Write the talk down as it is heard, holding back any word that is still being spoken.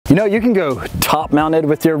You know, you can go top mounted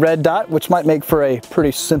with your red dot, which might make for a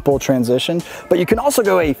pretty simple transition, but you can also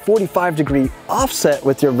go a 45-degree offset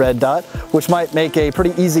with your red dot, which might make a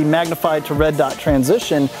pretty easy magnified to red dot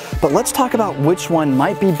transition. But let's talk about which one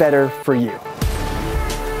might be better for you.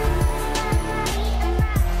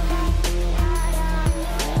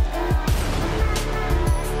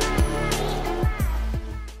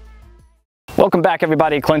 Welcome back,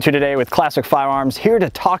 everybody. Clint here today with Classic Firearms, here to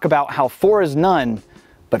talk about how 4 is none,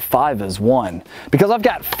 but 5 is 1. Because I've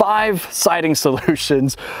got 5 sighting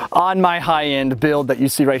solutions on my high-end build that you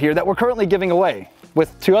see right here that we're currently giving away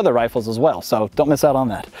with 2 other rifles as well, so don't miss out on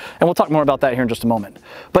that. And we'll talk more about that here in just a moment.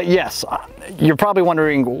 But yes, you're probably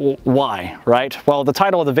wondering why, right? Well, the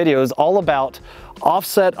title of the video is all about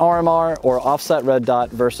offset RMR or offset red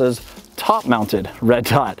dot versus top mounted red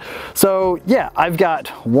dot. So yeah, I've got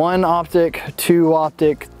 1 optic, 2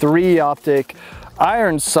 optic, 3 optic,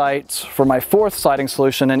 iron sights for my 4th sighting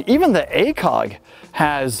solution, and even the ACOG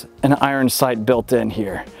has an iron sight built in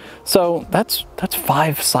here. So that's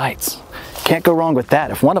 5 sights. Can't go wrong with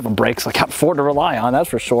that. If one of them breaks, I got 4 to rely on, that's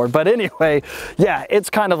for sure. But anyway, yeah,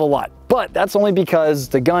 it's kind of a lot. But that's only because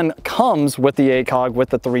the gun comes with the ACOG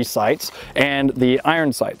with the 3 sights and the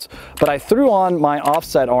iron sights. But I threw on my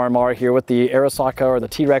offset RMR here with the Arisaka or the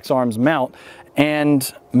T-Rex Arms mount,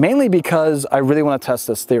 and mainly because I really want to test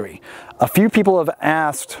this theory. A few people have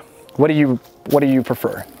asked, what do you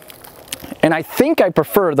prefer? And I think I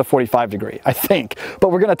prefer the 45-degree, I think, but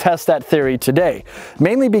we're gonna test that theory today,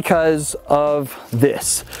 mainly because of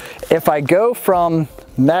this. If I go from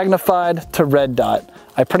magnified to red dot,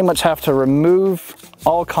 I pretty much have to remove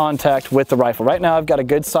all contact with the rifle. Right now I've got a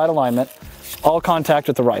good sight alignment, all contact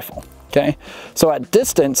with the rifle. Okay, so at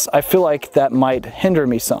distance, I feel like that might hinder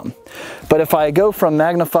me some. But if I go from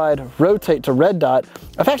magnified, rotate to red dot,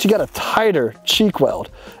 I've actually got a tighter cheek weld,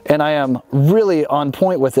 and I am really on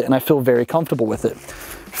point with it, and I feel very comfortable with it. In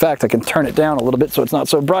fact, I can turn it down a little bit so it's not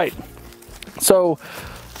so bright. So,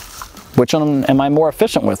 which one am I more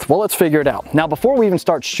efficient with? Well, let's figure it out. Now, before we even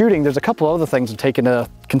start shooting, there's a couple other things to take into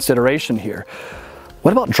consideration here.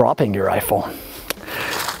 What about dropping your rifle?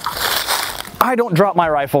 I don't drop my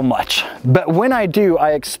rifle much, but when I do,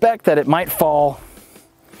 I expect that it might fall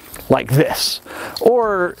like this,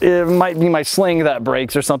 or it might be my sling that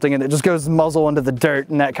breaks or something and it just goes muzzle into the dirt,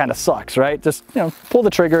 and that kind of sucks, right? Just, you know, pull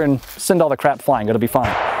the trigger and send all the crap flying, it'll be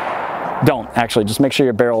fine. Don't, actually, just make sure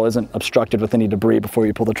your barrel isn't obstructed with any debris before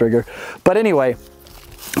you pull the trigger. But anyway,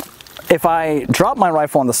 if I drop my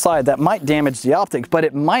rifle on the side, that might damage the optic, but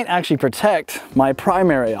it might actually protect my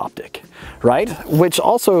primary optic, right? Which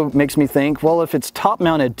also makes me think, well, if it's top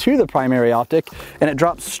mounted to the primary optic and it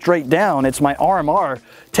drops straight down, it's my RMR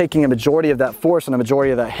taking a majority of that force and a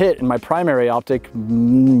majority of that hit, and my primary optic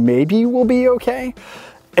maybe will be okay.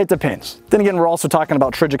 It depends. Then again, we're also talking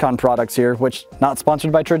about Trijicon products here, which, not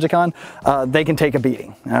sponsored by Trijicon, they can take a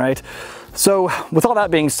beating, all right? So with all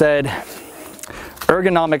that being said,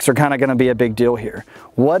 ergonomics are kind of going to be a big deal here.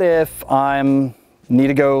 What if I need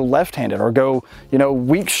to go left-handed or go, you know,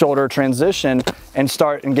 weak shoulder transition and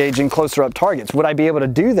start engaging closer up targets? Would I be able to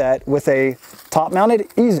do that with a top mounted?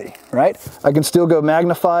 Easy, right? I can still go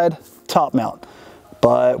magnified, top mount.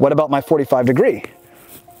 But what about my 45-degree?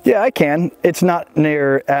 Yeah, I can. It's not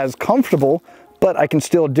near as comfortable, but I can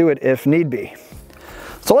still do it if need be.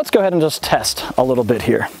 So let's go ahead and just test a little bit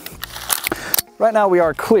here. Right now we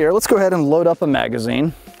are clear. Let's go ahead and load up a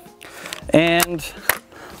magazine, and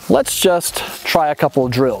let's just try a couple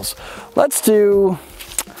of drills. Let's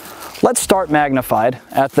start magnified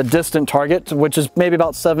at the distant target, which is maybe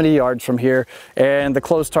about 70 yards from here, and the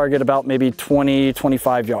close target about maybe 20,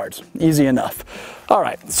 25 yards. Easy enough. All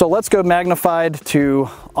right, so let's go magnified to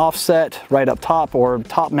offset right up top or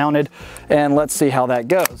top mounted, and let's see how that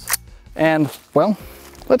goes. And well,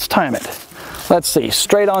 let's time it. Let's see,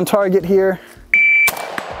 straight on target here.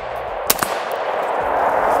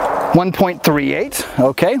 1.38,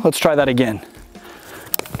 okay, let's try that again.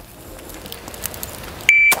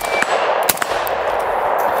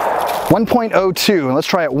 1.02, and let's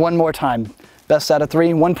try it one more time. Best out of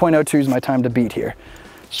 3, 1.02 is my time to beat here.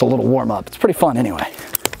 Just a little warm up, it's pretty fun anyway.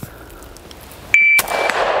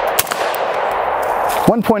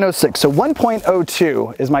 1.06, so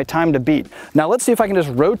 1.02 is my time to beat. Now let's see if I can just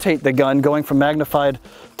rotate the gun going from magnified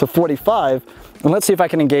to 45, and let's see if I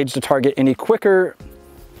can engage the target any quicker.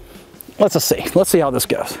 Let's just see. Let's see how this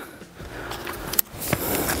goes.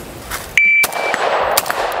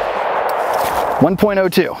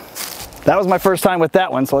 .02. That was my first time with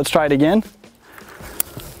that one, so let's try it again.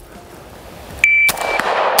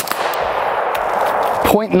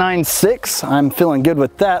 .96. I'm feeling good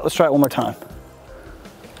with that. Let's try it one more time.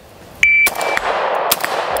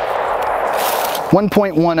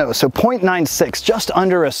 1.10, so 0.96, just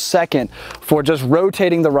under a second for just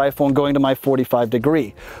rotating the rifle and going to my 45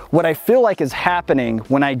 degree. What I feel like is happening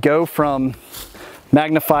when I go from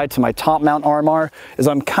magnified to my top mount RMR is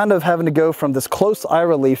I'm kind of having to go from this close eye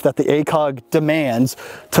relief that the ACOG demands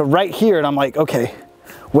to right here, and I'm like, okay,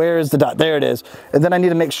 where is the dot? There it is. And then I need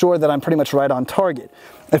to make sure that I'm pretty much right on target.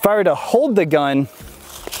 If I were to hold the gun,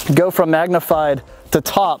 go from magnified to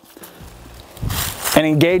top, and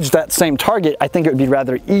engage that same target, I think it would be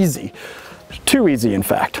rather easy. Too easy, in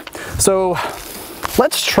fact. So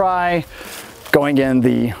let's try going in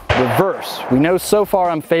the reverse. We know so far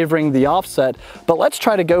I'm favoring the offset, but let's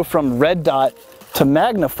try to go from red dot to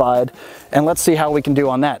magnified, and let's see how we can do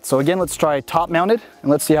on that. So again, let's try top mounted, and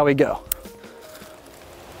let's see how we go.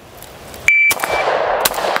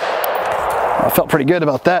 I felt pretty good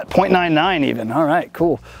about that. 0.99 even. All right,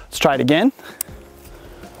 cool. Let's try it again.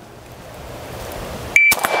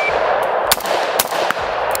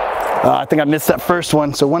 I think I missed that first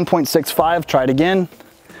one, so 1.65, try it again.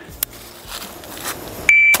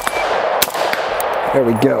 There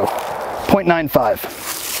we go,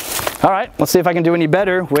 0.95. All right, let's see if I can do any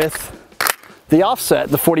better with the offset,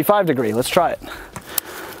 the 45 degree. Let's try it.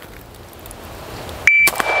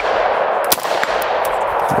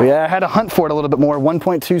 Yeah, I had to hunt for it a little bit more,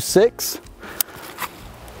 1.26.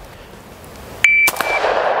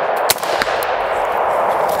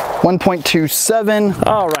 .27.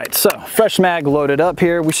 All right, so fresh mag loaded up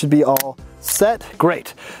here. We should be all set.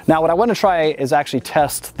 Great. Now what I want to try is actually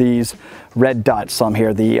test these red dots some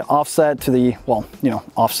here, the offset to the, well, you know,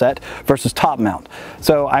 offset versus top mount.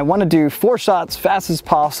 So I want to do 4 shots fast as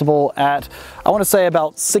possible at, I want to say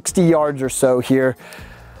about 60 yards or so here,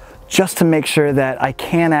 just to make sure that I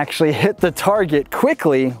can actually hit the target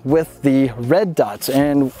quickly with the red dots.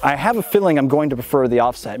 And I have a feeling I'm going to prefer the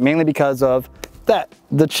offset, mainly because of that,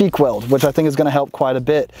 the cheek weld, which I think is going to help quite a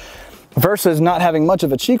bit, versus not having much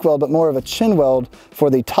of a cheek weld, but more of a chin weld for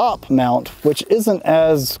the top mount, which isn't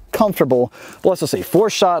as comfortable. Well, let's just see, 4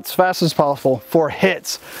 shots fast as possible, 4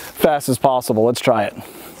 hits fast as possible. Let's try it.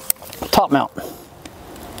 Top mount.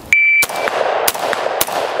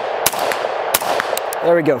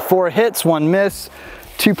 There we go, 4 hits, 1 miss,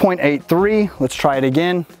 2.83. Let's try it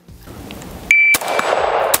again.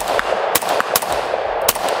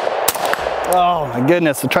 Oh my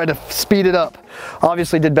goodness, I tried to speed it up.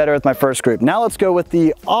 Obviously did better with my first group. Now let's go with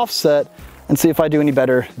the offset and see if I do any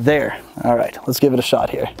better there. All right, let's give it a shot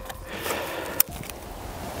here.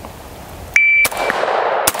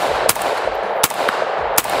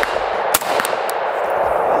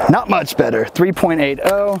 Not much better,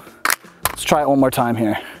 3.80. Let's try it one more time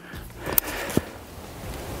here.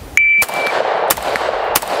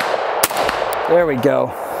 There we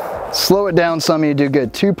go. Slow it down some, you do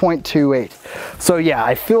good, 2.28. So yeah,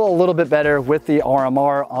 I feel a little bit better with the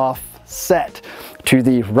RMR offset to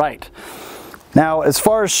the right. Now, as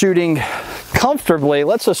far as shooting comfortably,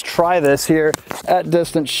 let's just try this here at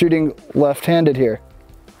distance, shooting left-handed here.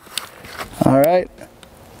 All right.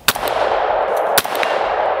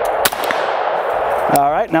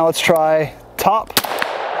 All right, now let's try top.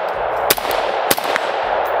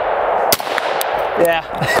 Yeah.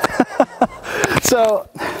 So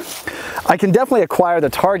I can definitely acquire the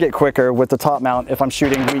target quicker with the top mount if I'm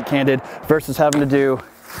shooting weak-handed versus having to do,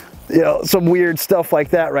 you know, some weird stuff like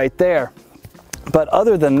that right there. But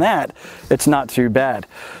other than that, it's not too bad.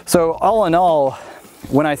 So all in all,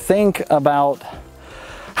 when I think about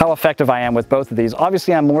how effective I am with both of these,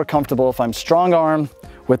 obviously I'm more comfortable if I'm strong arm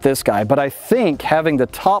with this guy, but I think having the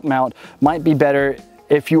top mount might be better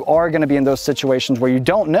if you are going to be in those situations where you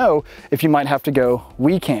don't know if you might have to go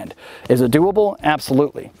weak hand. Is it doable?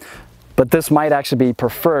 Absolutely. But this might actually be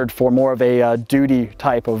preferred for more of a duty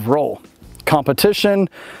type of role. Competition,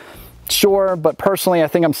 sure, but personally I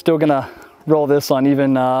think I'm still gonna roll this on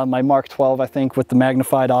even my Mark 12, I think, with the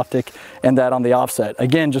magnified optic and that on the offset.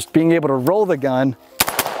 Again, just being able to roll the gun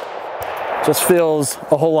just feels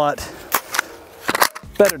a whole lot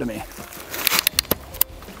better to me.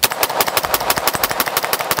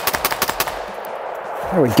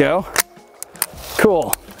 There we go.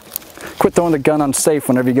 Cool. Quit throwing the gun on safe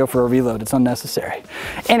whenever you go for a reload. It's unnecessary.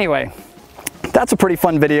 Anyway, that's a pretty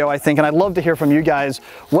fun video, I think, and I'd love to hear from you guys.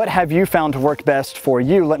 What have you found to work best for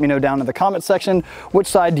you? Let me know down in the comment section. Which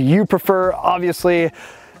side do you prefer? Obviously,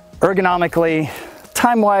 ergonomically,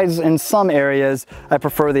 time-wise, in some areas, I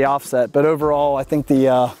prefer the offset, but overall, I think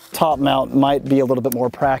the top mount might be a little bit more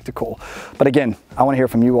practical. But again, I want to hear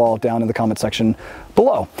from you all down in the comment section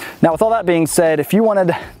below. Now, with all that being said, if you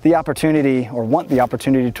wanted the opportunity or want the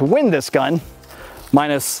opportunity to win this gun,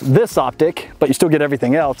 minus this optic, but you still get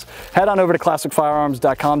everything else, head on over to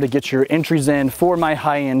classicfirearms.com to get your entries in for my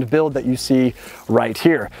high-end build that you see right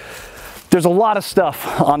here. There's a lot of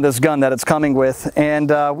stuff on this gun that it's coming with, and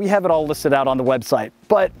we have it all listed out on the website.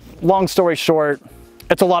 But long story short,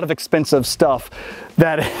 it's a lot of expensive stuff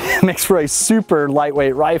that makes for a super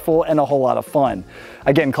lightweight rifle and a whole lot of fun.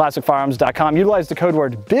 Again, classicfirearms.com. Utilize the code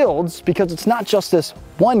word builds because it's not just this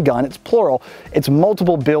one gun, it's plural. It's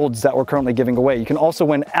multiple builds that we're currently giving away. You can also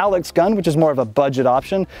win Alec's gun, which is more of a budget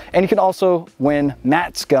option. And you can also win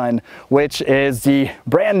Matt's gun, which is the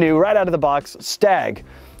brand new, right out of the box, Stag.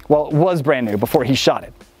 Well, it was brand new before he shot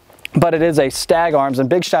it. But it is a Stag Arms, and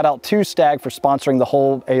big shout out to Stag for sponsoring the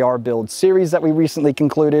whole AR build series that we recently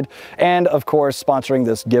concluded, and of course sponsoring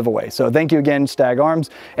this giveaway. So thank you again, Stag Arms,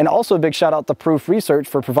 and also a big shout out to Proof Research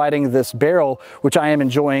for providing this barrel, which I am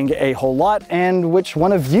enjoying a whole lot, and which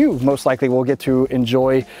one of you most likely will get to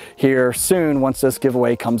enjoy here soon once this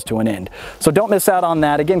giveaway comes to an end. So don't miss out on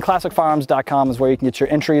that. Again, classicfirearms.com is where you can get your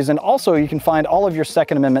entries, and also you can find all of your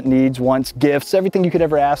Second Amendment needs, wants, gifts, everything you could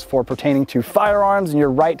ever ask for pertaining to firearms and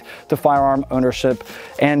your right to firearm ownership,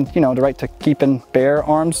 and the right to keep and bear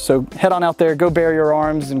arms. So head on out there, go bear your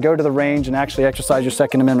arms, and go to the range and actually exercise your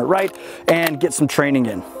Second Amendment right and get some training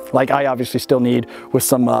in, like I obviously still need with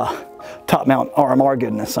some top mount RMR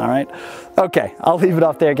goodness. All right, okay, I'll leave it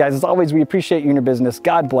off there, guys. As always, we appreciate you and your business.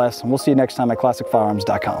 God bless, and we'll see you next time at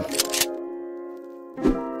classicfirearms.com.